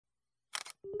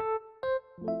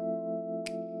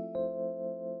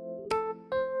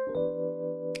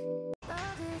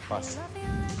Fast.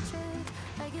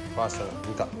 Faster.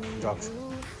 Inka. Jogs.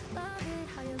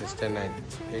 Just 10, 9,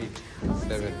 8,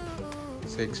 7,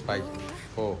 6, 5,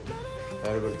 4.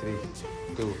 Very good. 3,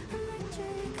 2.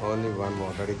 Only one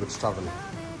more. Very good. Stop.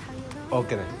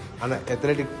 Okay. Anna,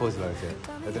 athletic pose.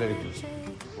 Athletic pose.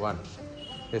 1.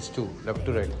 Yes, 2. Left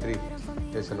to right. 3.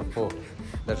 Yes, and 4.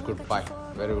 That's good. 5.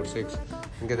 Very good. 6.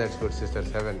 Okay, that's good, sister.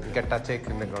 7. Okay, touch it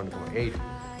in the ground. 8.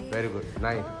 Very good.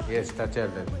 9. Yes, touch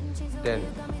it. 10.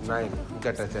 9.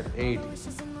 Okay, touch it. 8.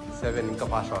 7. Okay,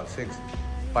 pass on. 6.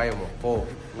 5 more. 4.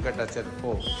 Okay, touch it.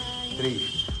 4.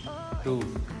 3. 2.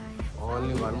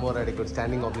 Only one more. Very good.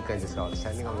 Standing oblique kind of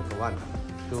standing oblique. 1.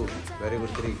 2. Very good.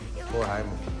 3. 4. High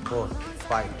more. 4.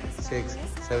 5. 6.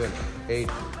 7. 8.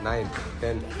 9.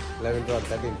 10. 11. 12.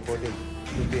 13. 14.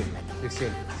 15.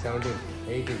 16. 17.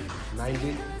 18.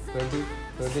 19. 20.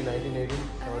 20, 19, 18,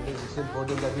 17, 16,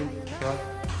 14, 13, 12,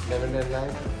 11, 10, 9,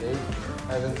 8,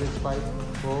 7, 6, 5,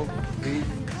 4, 3,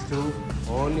 2,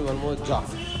 only one more jog.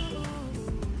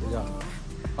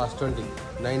 Past 20,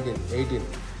 19, 18,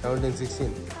 17,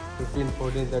 16, 15,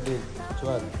 14, 13,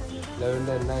 12, 11,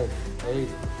 10, 9, 8,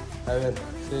 7,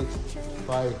 6,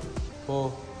 5,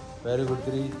 4, very good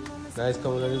 3, nice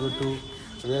come, very good 2,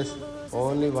 yes,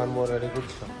 only one more, very good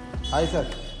stop. Hi sir.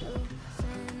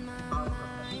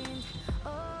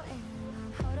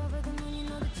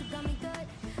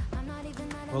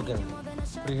 Okay,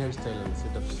 freehand style and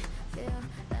sit-ups.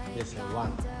 Yes, sir.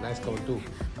 1. Nice count. 2.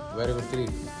 Very good. 3.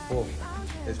 4.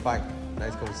 Yes, 5.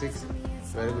 Nice count. 6.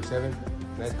 Very good. 7.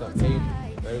 Nice count. 8.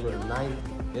 Very good. 9.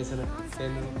 Yes, sir.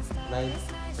 10. 9.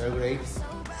 Very good. 8.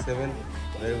 7.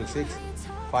 Very good. 6.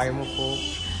 5 more. 4.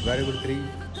 Very good. 3.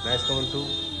 Nice count. 2.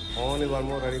 Only one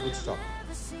more. Very good. Stop.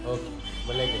 Okay.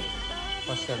 Again.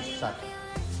 First and start.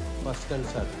 First and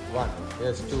start. 1.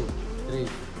 Yes. 2. 3.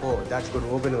 4. That's good.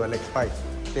 Open your legs. 5.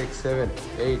 6, 7,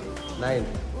 8, 9,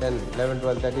 10, 11,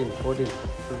 12, 13, 14,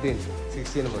 15,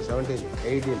 16 more, 17,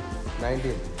 18,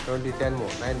 19, 20, 10 more,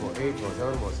 9 more, 8 more,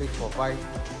 7 more, 6 more, 5,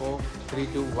 4, 3,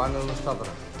 2, 1, almost stop.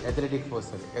 Athletic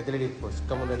pose, athletic pose.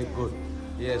 Come on, ready, good.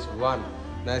 Yes, 1.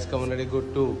 Nice, come on, ready,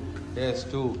 good. 2. Yes,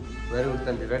 2. Very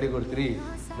good, ready, good. 3.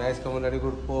 Nice, come on, ready,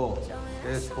 good. 4.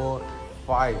 Yes, 4.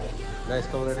 5. Nice,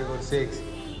 come on, ready, good. 6.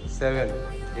 7.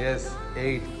 Yes,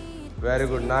 8. Very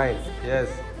good. 9. Yes.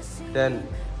 10,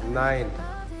 9,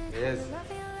 yes,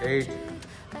 8,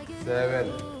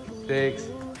 7, 6,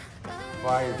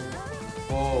 5,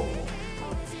 4,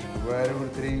 very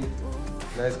good 3,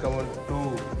 nice come on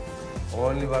 2,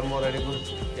 only one more, very good,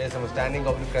 yes, I'm standing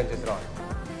oblique crunches round,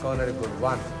 come on, very good,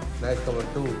 1, nice come on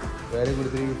 2, very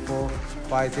good 3, 4,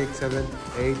 5, 6, 7,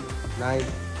 8, 9,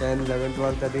 10, 11,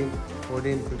 12, 13,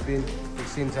 14, 15,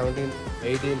 16, 17,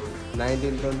 18,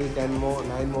 19, 20, 10 more,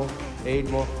 9 more, 8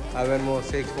 more, 11 more,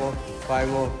 6 more, 5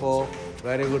 more, 4,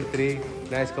 very good 3,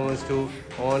 nice comments 2,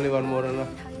 only one more, no?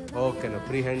 Okay, no,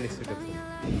 free hand is sit-up.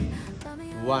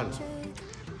 1,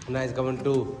 nice comment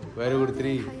 2, very good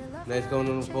 3, nice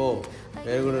comment 4,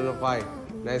 very good 5,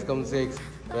 nice comment 6,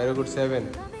 very good 7,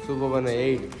 super one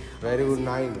 8, very good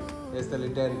 9, yes,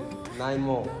 10, 9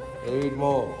 more, 8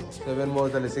 more, 7 more,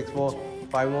 6 more,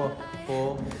 5 more,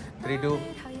 4, 3, 2,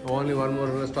 only one more,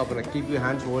 no, stop, and keep your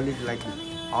hands, hold it like this.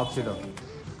 Off sit down.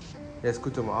 Yes,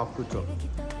 kucho, off kucho.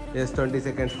 Yes, 20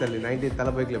 seconds. 19,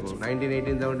 tala bike level. 19,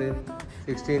 18, 17,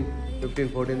 16, 15,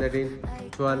 14, 13,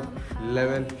 12,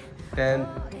 11, 10,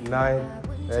 9,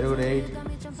 very good 8,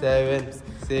 7,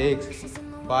 6,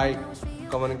 5.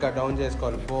 Come on, inka down just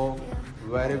call 4.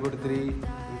 Very good 3.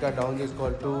 Inka down just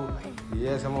call 2.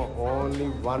 Yes, only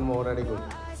one more. Very good.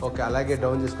 Okay, alage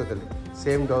down just call.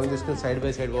 Same down just side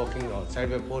by side walking on. Side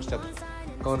by 4 steps.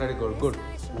 Come on, ready, good. Good.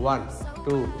 1,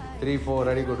 2, 3, 4,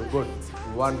 ready, good. Good.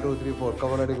 1, 2, 3, 4.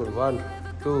 Come on, ready, good. 1,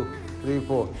 2, 3,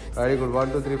 4. Very good.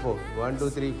 1, 2, 3, 4. 1, 2,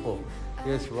 3, 4.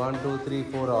 Yes, 1, 2, 3,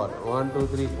 4 all. 1, 2,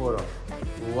 3, 4 all.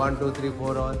 1, 2, 3,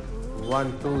 4 all.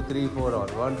 1, 2, 3, 4 all.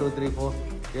 1, 2, 3, 4.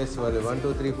 Yes, 1,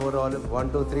 2, 3, 4 all.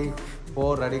 1, 2, 3,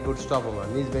 4. Ready, good. Stop.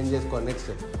 Knees bend చేసుకో. Next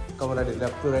step. Come on, ready.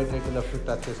 Left to right, right to left to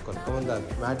touch చేసుకో. Come on,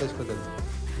 that. Mat చేసుకో.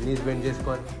 Knees bend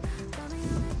చేసుకో.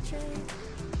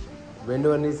 Bend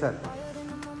your knees, sir.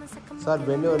 Sir,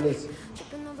 bend your knees.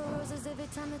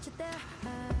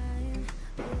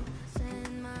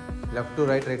 Left to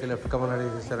right, right to left. Come on, ready,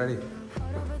 sister, ready.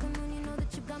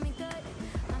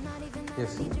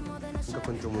 Yes. ఇంకా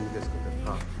కొంచెం ముందు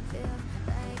చేసుకుంటారు.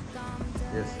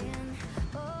 Yes.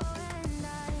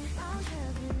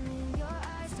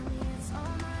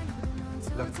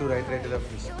 Left to right, right to left.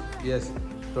 Yes.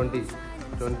 20,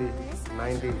 20,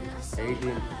 19,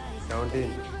 18,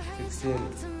 17, 16,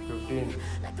 15,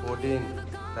 14,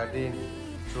 13,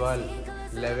 12,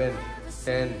 11,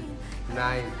 10,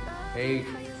 9, 8,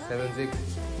 7 6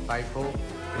 5 4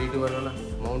 3 2 1 అన్న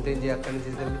mountain చేయి అక్కడి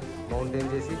నుంచి వెళ్ళి మౌంటైన్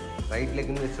చేసి రైట్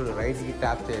లెగ్ మీద చూడు రైట్కి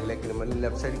ట్యాప్ చేయాలి లెగ్ మళ్ళీ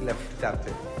లెఫ్ట్ సైడ్కి లెఫ్ట్ ట్యాప్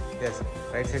చేయాలి ఎస్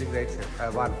రైట్ సైడ్కి right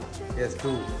side 1 yes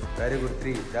 2 very good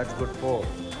 3 that's good 4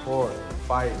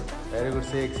 5 very good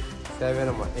 6 7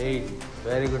 అమ్మ 8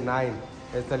 వెరీ గుడ్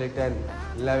 9 ఎస్ తల్లి 10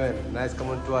 11 నైస్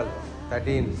కమన్ 12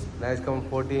 13 నైస్ కమన్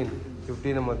 14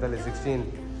 15 అమ్మ తల్లి 16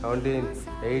 17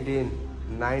 18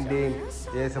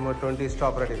 19 yes అమ్మ 20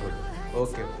 stop ready good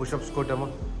okay push-ups కొట్టమ్మా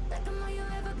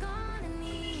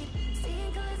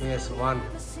yes 1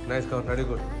 nice count ready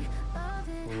good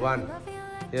 1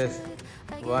 yes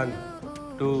 1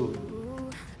 2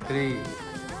 3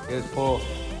 yes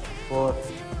 4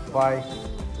 5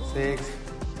 6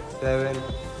 7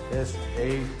 yes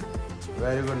 8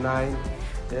 very good 9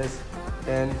 yes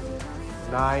 10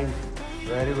 9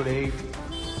 very good 8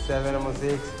 7 number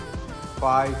 6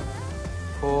 5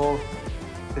 4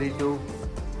 3 2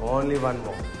 only one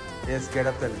more yes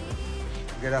get up then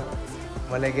get up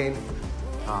well again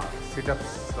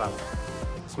sit-ups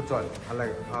కూర్చోవాలి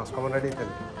అలాగే come on ready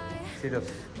తల్లి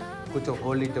sit-ups కూర్చో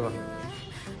hold it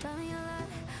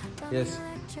yes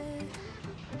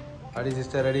ready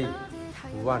sister ready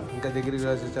 1 ఇంకా దగ్గరికి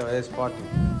రా sister yes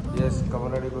 40 yes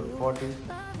come on ready good 40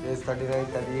 yes 39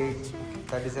 38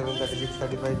 37 36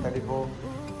 35 34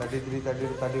 33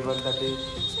 32 31 30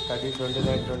 30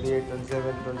 29 28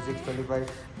 27 26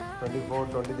 25 24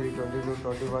 23 22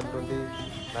 21 20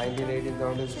 19 18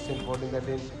 17 16 14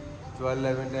 13 12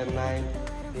 11 10 9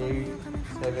 8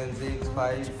 7 6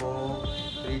 5 4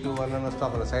 3 2 1 and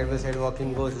stop side by side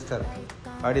walking go sister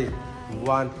ready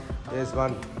 1 yes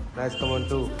 1 nice come on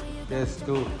 2 yes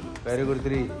 2 very good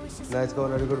 3 nice come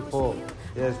on very good 4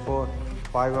 yes 4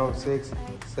 5 out 6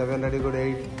 7 very good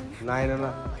 8 9 and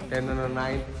 10 and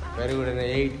 9 very good and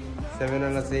 8 7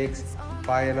 and 6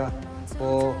 5 and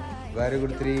 4 very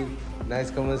good 3 nice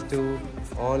come on 2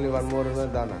 only one more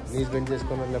and dana knees bend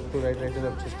cheskona left to right right to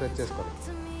left stretch cheskona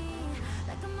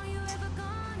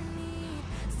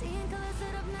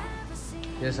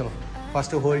yes amma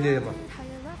first hold cheyama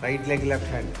right leg left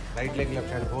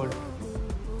hand hold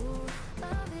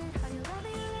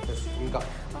yes inka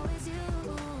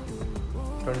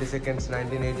 20 seconds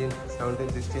 19 18 17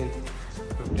 16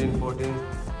 15 14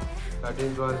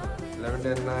 13 12 11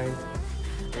 10 9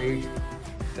 8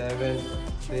 7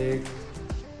 6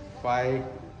 5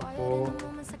 4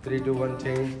 3 2 1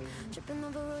 change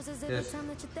yes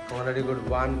already good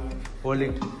 1 hold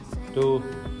it 2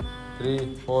 3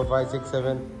 4 5 6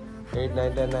 7 8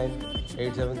 9 10 9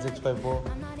 8 7 6 5 4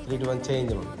 3 2 1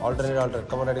 change alternate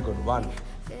come on ready good 1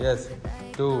 yes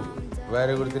 2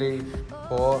 very good 3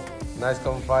 4 nice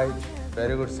come 5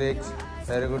 very good 6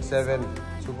 very good 7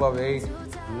 superb 8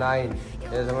 9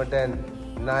 yes number 10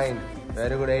 9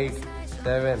 very good 8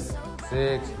 7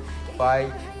 6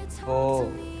 5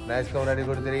 4 nice come ready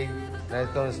good 3 nice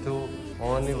comes 2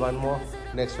 only one more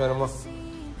next one more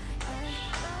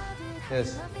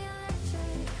yes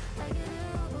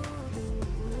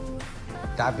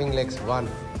tapping legs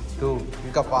 1 2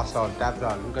 inka fast on tap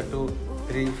down inka 2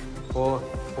 3 4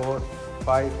 4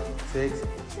 5 6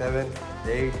 7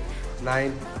 8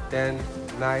 9 10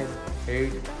 9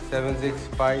 8 7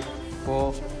 6 5 4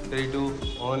 3 2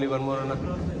 only one more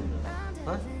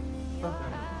huh?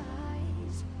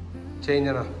 Change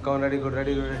Anna. Come on, ready, good,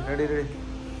 ready.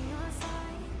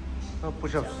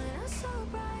 Push-ups.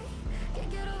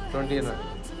 20 Anna.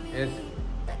 Yes.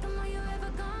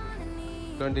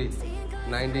 20.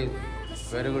 19.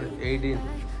 Very good. 18.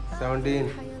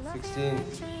 17. 16.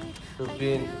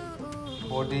 15.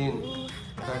 14.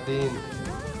 13.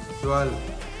 12.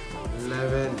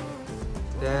 11.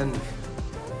 10.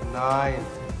 9.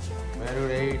 Very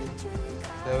good. 8.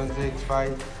 7, 6,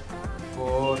 5.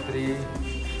 4, 3.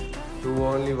 2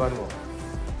 only one more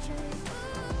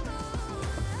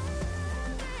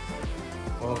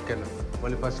okay na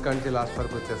only first kanchi last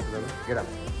వరకు వచ్చేస్తున్నాను get up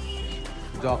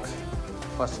jogs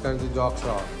first kanchi jogs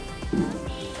raw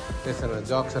చేస్తాను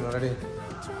jogs అన్న ready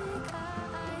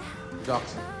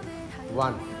jogs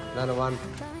 1 none 1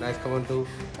 nice come on 2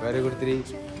 very good 3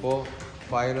 4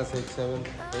 5 6 7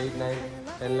 8 9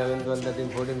 10 11 12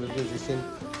 13 14 15 16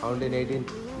 17 18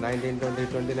 19 20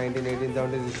 20 19 18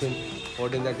 17 16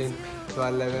 14 13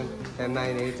 12 11 10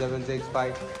 9 8 7 6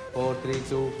 5 4 3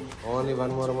 2 only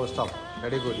one more stop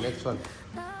very good next one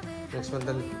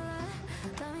tell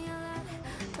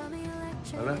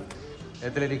Anna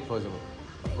athletic pose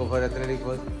go for athletic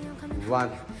pose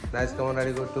 1 nice come on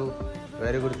ready good 2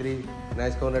 very good 3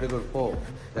 nice come on ready good 4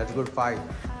 that's good 5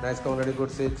 nice come on ready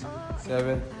good 6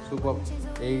 7 super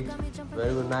 8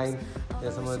 very good 9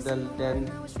 yes I'm 10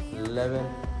 11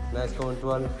 nice come on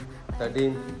 12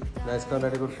 13, nice count,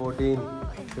 very good, 14,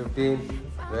 15,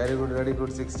 very good, very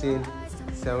good, 16,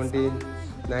 17,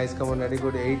 nice come on, very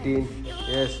good, 18,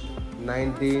 yes,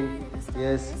 19,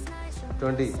 yes,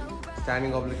 20,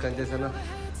 standing oblique crunches, na?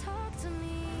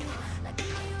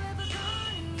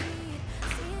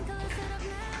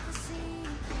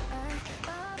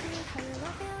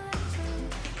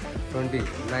 20,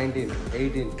 19,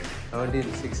 18,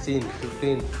 17, 16,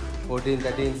 15, 14,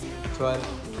 13,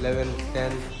 12, 11,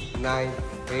 10, 9,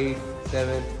 8,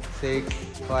 7, 6,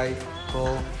 5,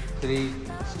 4, 3,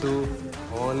 2,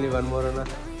 only one more, Anna.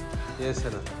 Yes,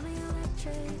 Anna.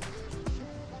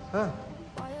 Huh?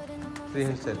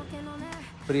 Freehand cell.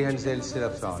 Freehand cell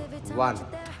sit-ups on. 1.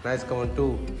 Nice come on.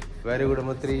 2. Very good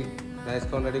number 3. Nice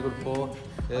count. Very good 4.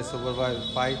 Yes, super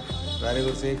 5. Very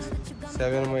good 6.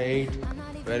 7 number 8.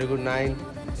 Very good 9.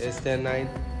 Yes, 10 9.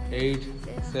 8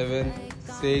 7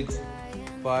 6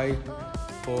 5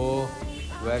 4.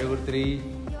 Very good 3.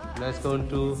 Nice count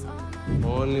 2.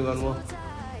 Only one more.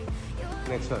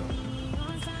 Next one.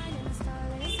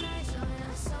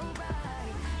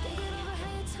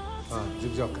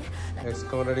 Zigzag. Next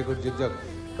come on, very good zigzag.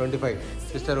 25.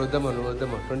 Sister Uddama.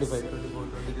 25, 24,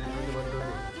 23, 21,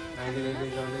 20, 19,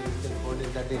 18, 17, 16, 14,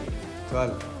 13,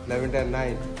 12, 11, 10,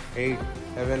 9, 8,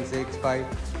 7, 6, 5,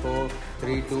 4,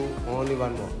 3, 2, only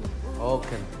one more.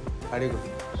 Okay. Very good.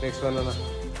 Next one, Anna.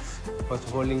 First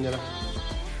holding, Anna.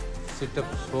 Sit up,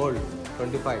 hold.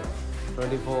 25,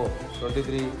 24,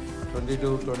 23,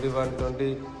 22, 21,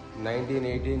 20, 19,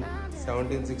 18,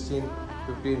 17, 16,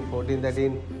 15, 14,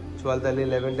 13, 12, 13,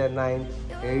 11, 10, 9,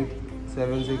 8,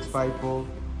 7, 6, 5, 4,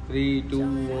 3, 2,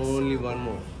 only one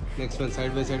more. Next one,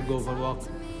 side by side, go for walk.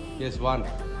 Yes, 1.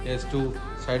 Yes, 2.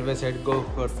 Side by side, go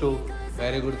for 2.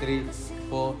 Very good, 3,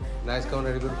 4. Nice count,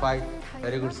 very good, 5.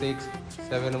 Very good, 6.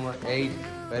 7 number 8.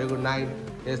 Very good, 9.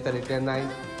 Yes, 30, 10, 9,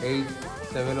 8.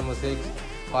 7 number 6.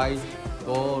 5,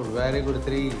 4. Very good,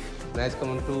 3. Nice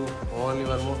count, 2. Only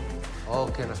one more.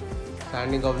 Okay, now.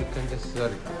 Standing oblique crunches,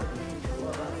 sorry.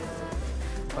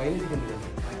 Fine,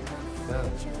 yeah.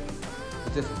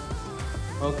 Just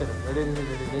okay, ready.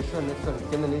 Next one.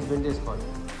 Can the knees bend this call?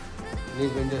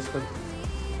 Knees bend this call.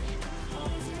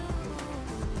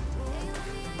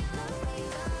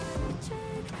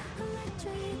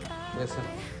 Yes, sir.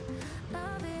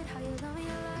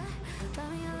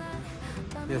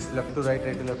 Yes, left to right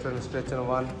to left, and stretch on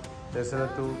 1. Yes, sir.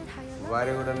 2.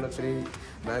 Very good, under 3.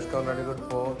 Nice count, very good,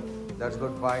 4. That's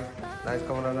good, 5. Nice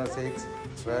count, under 6.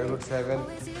 Very good, 7.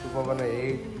 Super one,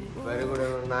 8. Very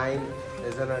good, 9.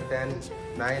 Yes, under 10.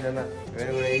 9, under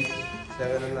very good, 8.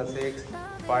 7, under 6.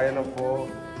 5, under 4.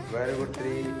 Very good,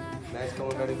 3. Nice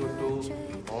count, very good, 2.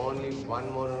 Only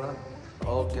one more, under.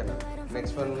 Okay,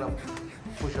 next one,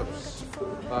 push-ups.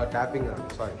 Tapping,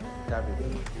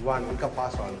 tapping. 1, pick up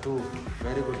fast on. 2,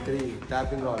 very good, 3.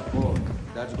 Tapping roll. 4.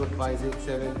 That's good, 5, 6,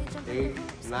 7, 8,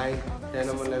 9, 10,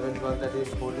 11, 12, 13,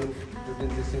 14, 15,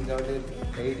 16, 17,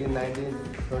 18, 19,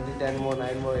 20, 10 more,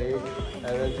 9 more, 8,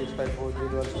 11, 6, 5, 4, 3,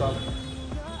 2, 1, stop.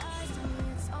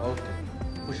 Okay.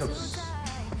 Push-ups.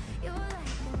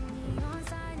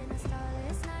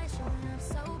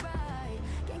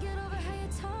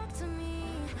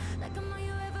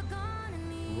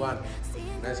 One.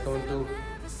 Nice count. 2.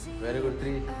 Very good.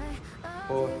 3,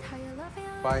 4,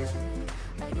 5.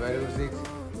 Very good. 6,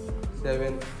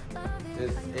 7,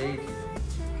 8,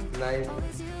 9,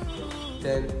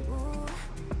 10.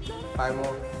 5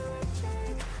 more.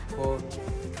 4,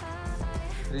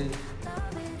 3,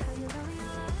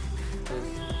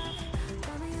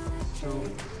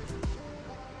 2.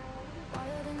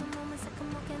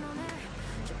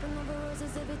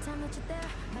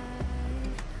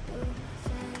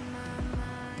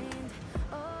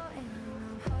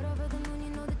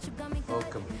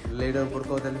 Okay. Lay down, put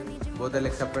both the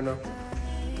legs up and down.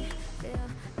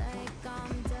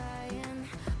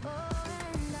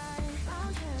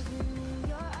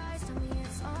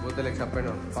 Both the legs up and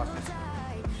down. Fast.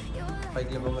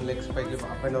 Spike legs,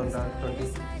 up and down. 20.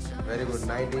 Very good.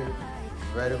 19.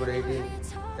 Very good. 18.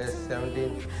 Yes,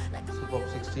 17. Super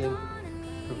 16.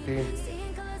 15.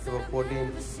 Super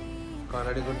 14.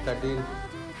 Very good. 13.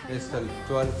 Yes,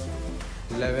 12.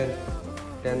 11.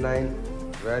 10, 9.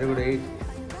 Very good, 8,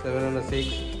 7 on a 6,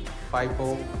 5,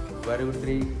 4, very good,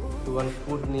 3, 2, 1,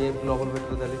 foot knee global weight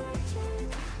to the lip.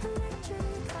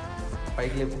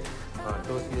 Pike lip,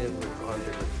 toes knee on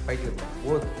the pike lip,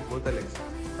 both the legs.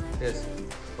 Yes,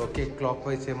 okay,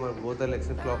 clockwise, same on both the legs,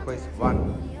 clockwise,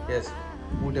 1, yes,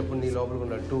 foot up knee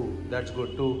global 2, that's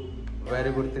good, 2,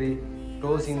 very good, 3,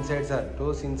 toes inside, sir,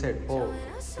 toes inside, 4,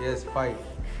 yes, 5,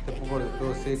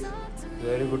 toes 6,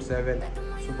 very good, 7,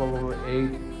 super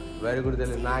 8, very good,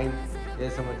 9,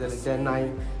 Yes, number 10,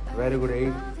 9. Very good.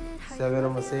 8, 7,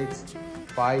 number 6,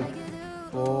 5,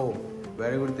 4.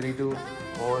 Very good. 3, 2.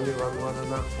 Only one more.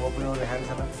 Open your hands.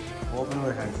 Open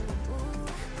your hands.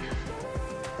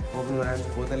 Open your hands.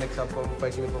 Both the legs up.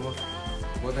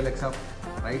 Both the legs up.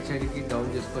 Right side ki down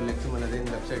just go. Legs then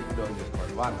left side ki down just go.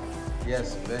 1.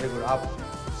 Yes. Very good. Up.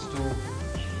 2.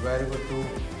 Very good. 2.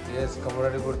 Yes. Come on.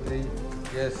 Very good. 3.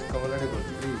 Yes. Come on. Very good.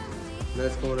 3.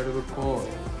 Yes. Come on. Very good. 4.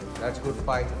 That's good.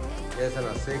 5. Yes.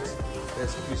 And 6.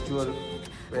 Yes. Twist your.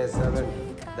 Yes.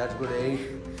 7. That's good. 8.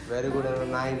 Very good.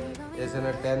 And 9. Yes. And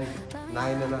 10.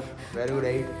 9 and very good.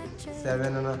 8.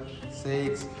 7 and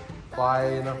 6.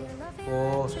 5 and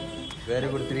 4. Very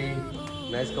good. 3.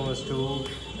 Nice. Comes 2.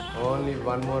 Only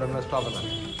one more and stop.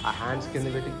 A hands can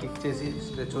be kick chasey,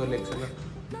 stretch your legs.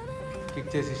 Kick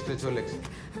chasey, stretch your legs.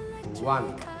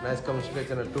 1. Nice. Come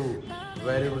stretch and 2.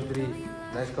 Very good. 3.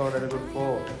 Nice. Come very good.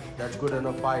 4. That's good.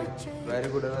 And 5. Very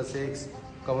good. And 6.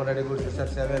 Come very good. Sister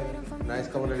 7. Nice.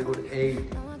 Come very good.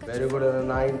 8. Very good. And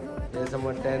 9. Yes,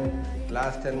 number 10.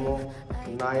 Last 10 more.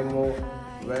 9 more.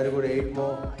 Very good. 8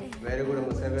 more. Very good.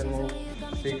 Number 7 more.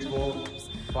 6 more.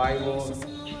 5 more.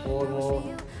 4 more.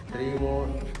 3 more.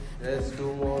 Yes,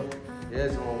 2 more.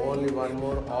 Yes, only one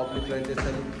more. Oblique crunches.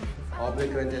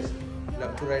 Oblique crunches.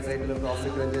 Left to right, right to left.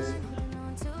 Oblique crunches.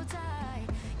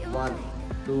 1,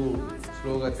 2.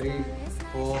 Slow 3,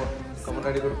 4. Come on,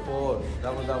 very good. 4.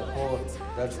 Down, 4.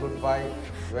 That's good. 5.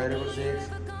 Very good. 6.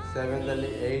 7.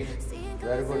 8.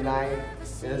 Very good. 9.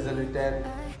 Yes, 10.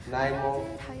 9 more.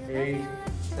 8.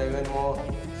 7 more.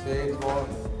 6 more.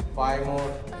 5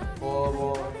 more. 4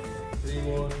 more. 3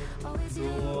 more. 2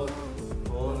 more.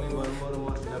 Only one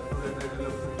more. Left to right, right to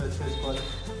left. Touch this one.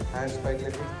 Hands spike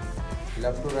left.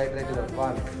 Left to right, right to left.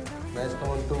 1. Nice. Come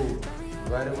on. 2.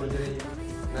 Very good. 3.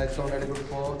 Nice. Come on. Very good.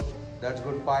 4. That's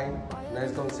good. 5.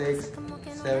 Nice. Come 6.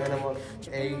 7 number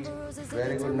 8.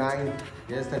 Very good. 9.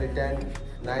 Yes, 10.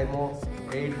 9 more.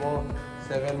 8 more.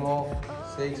 7 more.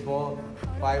 6 more.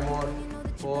 5 more.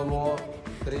 4 more.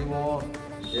 3 more.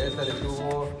 Yes, 2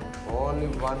 more. Only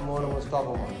one more. Stop.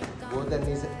 Both the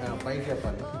knees. Pike up.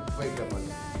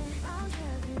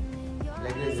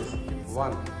 Like this.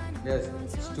 1. Yes.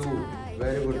 2.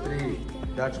 Very good. 3.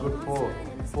 That's good. 4.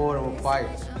 4 number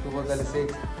 5. 2 of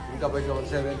 6. Inka by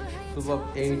 7. 2 of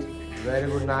 8. Very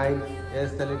good. 9.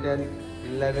 Yes. 10.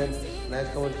 11. Nice.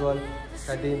 Come 12.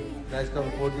 13. Nice.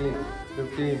 Come 14.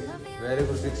 15. Very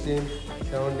good. 16.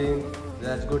 17.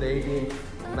 That's good. 18.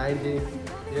 19.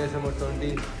 Yes. Number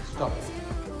 20. Stop.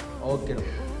 Okay.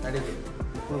 That is it.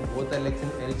 Both the legs in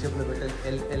L shape.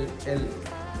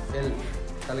 L.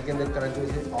 Tala కింద correct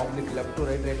చేసి oblique left to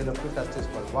right right left touch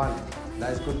చేసుకోవాలి 1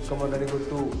 nice good come very good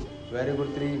 2 very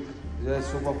good 3 yes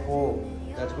super 4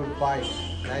 that's good 5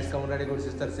 nice come very good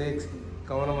sister 6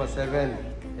 come number 7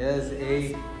 yes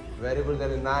 8 very good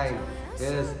that is 9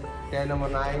 yes 10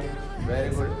 number 9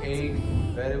 very good 8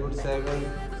 very good 7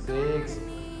 6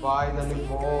 5 then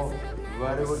 4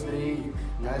 very good 3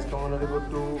 nice come very good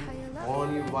 2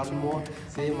 only one more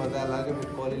same అదే అలాగే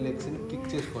పెట్టుకోవాలి legs ని kick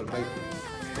చేసుకోవాలి బయట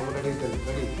come ready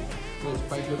yes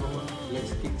spike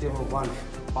legs kick chemo 1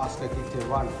 fast kick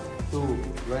chemo 1 2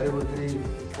 very good 3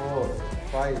 4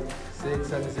 5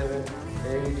 6 and 7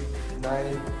 8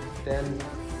 9 10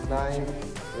 9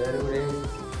 very good 8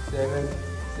 7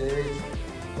 6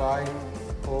 5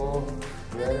 4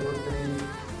 very good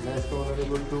 3 next one very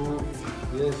good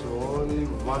 2 yes only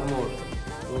one more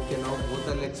okay now both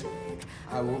the legs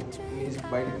I will knees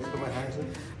bite to my hands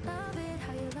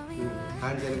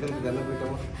hands ankle danna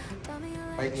petamo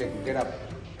pike leg get up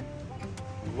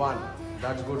 1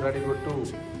 that's good ready good 2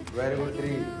 very good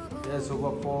 3 yes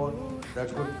super 4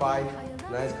 that's good 5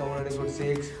 nice come on ready good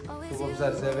 6 super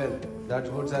sir 7 that's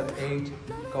good sir 8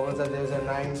 come on sir there's a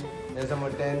 9 yes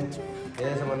number 10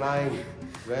 yes number 9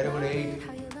 very good 8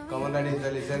 come on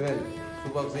ready 7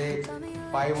 super 6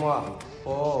 5 more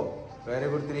 4 very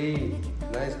good 3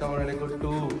 nice come on ready good 2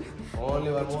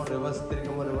 only one more reverse 3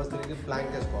 come on reverse 3 ki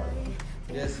plank is called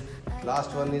yes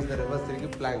last one is the reverse 3 ki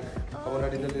plank come on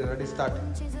ready start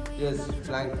yes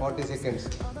plank 40 seconds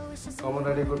come on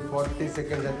ready good 40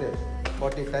 seconds at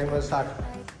 40 timer start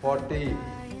 40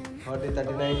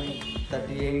 39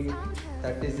 38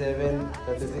 37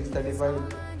 36 35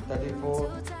 34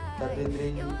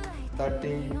 33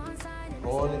 30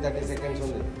 only 30 seconds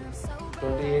only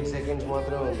 28 seconds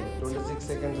మాత్రమే ఉంది 26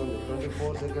 seconds ఉంది 24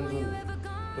 seconds ఉంది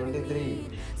 23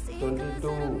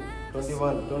 22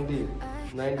 21 20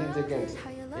 19 seconds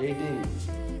 18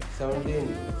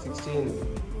 17 16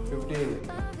 15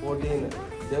 14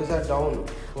 those are down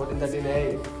 14 13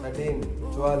 8 13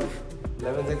 12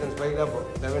 11 seconds wake up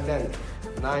 11 10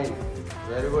 9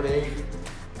 very good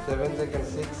 8 7 seconds,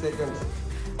 6 seconds,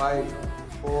 5,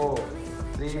 4,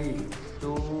 3,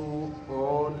 2,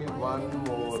 only one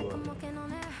more one.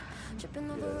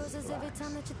 Yes,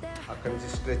 relax.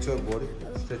 Stretch your body,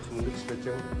 stretch ముందుకు stretch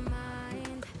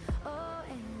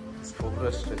cobra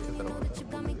stretch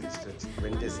stretch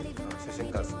వెంటేసి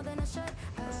శశంకాస్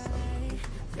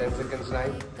 10 seconds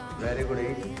 9, very good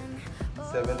 8,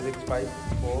 7, 6, 5,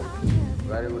 4,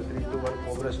 very good 3, 2, 1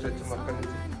 cobra stretch అక్కడి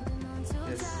నుంచి